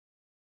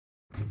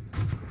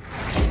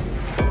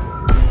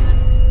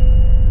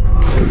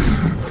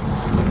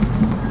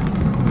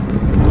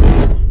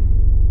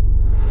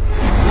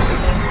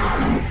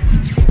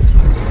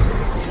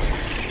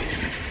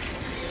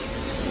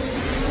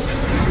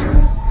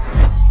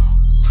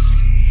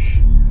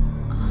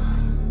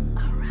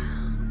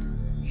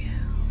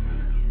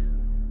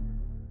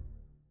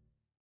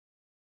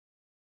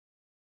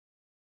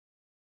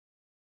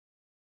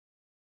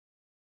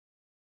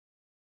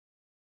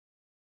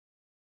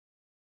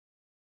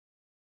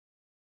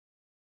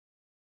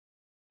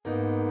I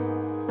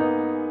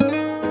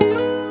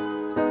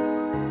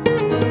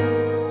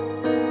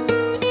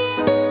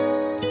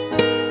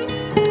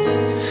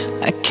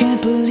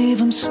can't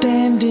believe I'm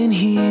standing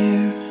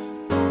here,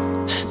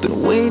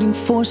 been waiting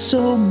for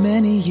so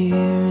many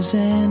years,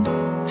 and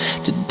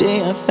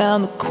today I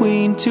found the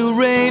queen to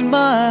reign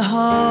my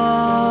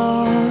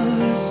heart.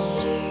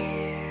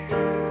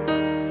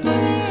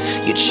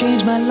 You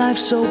changed my life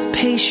so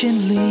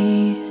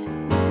patiently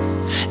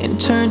and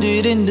turned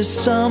it into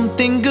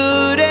something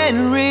good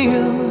and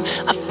real.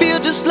 I feel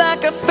just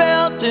like I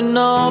felt in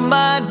all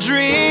my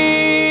dreams.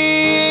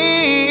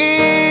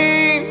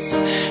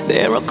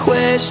 There are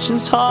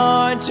questions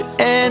hard to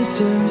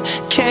answer,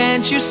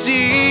 can't you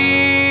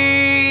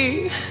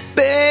see?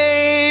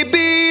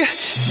 Baby,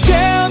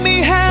 tell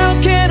me,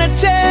 how can I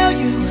tell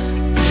you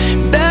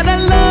that I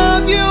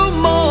love you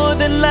more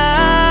than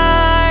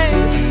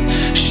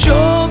life?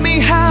 Show me,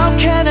 how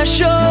can I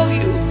show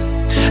you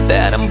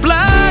that I'm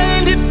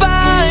blinded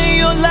by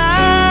your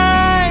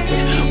light?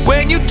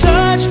 When you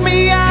touch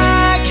me,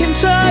 I can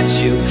touch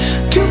you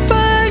to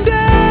find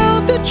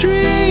out the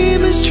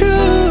dream is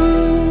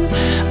true.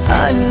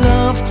 I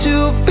love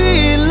to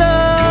be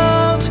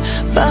loved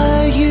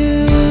by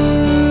you.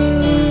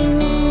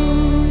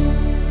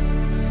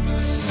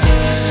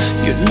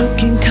 You're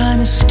looking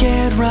kinda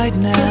scared right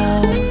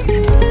now.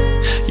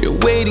 You're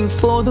waiting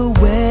for the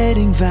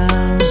wedding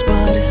vows,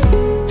 but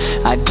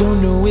I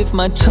don't know if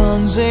my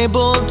tongue's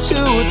able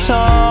to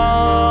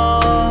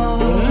talk.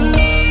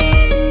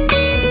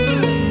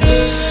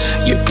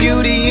 Your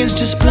beauty is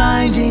just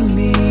blinding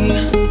me,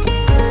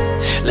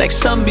 like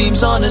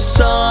sunbeams on a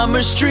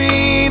summer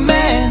stream,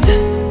 and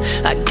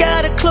I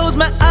gotta close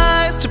my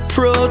eyes to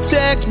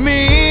protect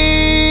me.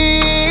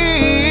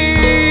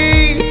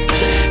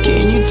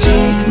 Can you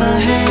take my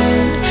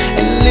hand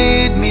and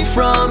lead me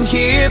from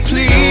here,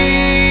 please?